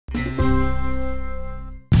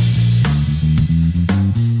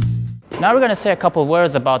Now we're going to say a couple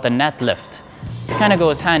words about the net lift. It kind of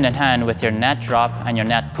goes hand in hand with your net drop and your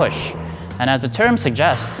net push. And as the term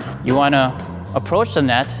suggests, you want to approach the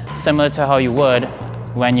net similar to how you would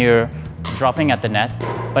when you're dropping at the net.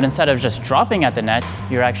 But instead of just dropping at the net,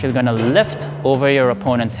 you're actually going to lift over your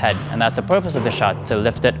opponent's head. And that's the purpose of the shot, to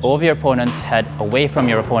lift it over your opponent's head, away from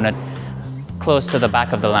your opponent, close to the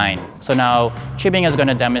back of the line. So now Chibin is going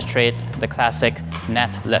to demonstrate the classic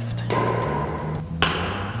net lift.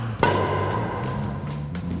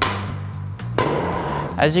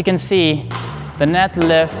 As you can see, the net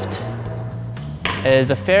lift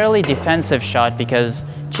is a fairly defensive shot because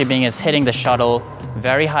Chibin is hitting the shuttle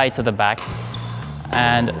very high to the back.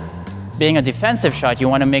 And being a defensive shot, you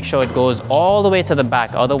want to make sure it goes all the way to the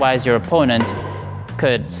back, otherwise your opponent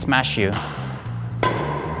could smash you.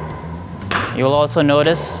 You'll also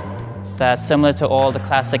notice that similar to all the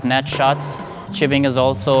classic net shots, Chibin is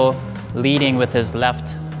also leading with his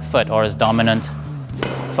left foot or his dominant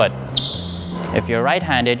foot. If you're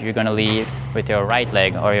right-handed, you're going to lead with your right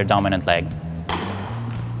leg or your dominant leg.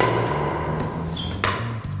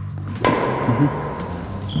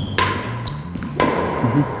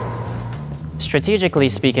 Strategically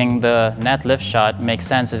speaking, the net lift shot makes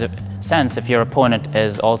sense if your opponent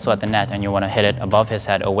is also at the net and you want to hit it above his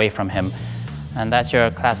head, away from him. And that's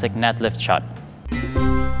your classic net lift shot.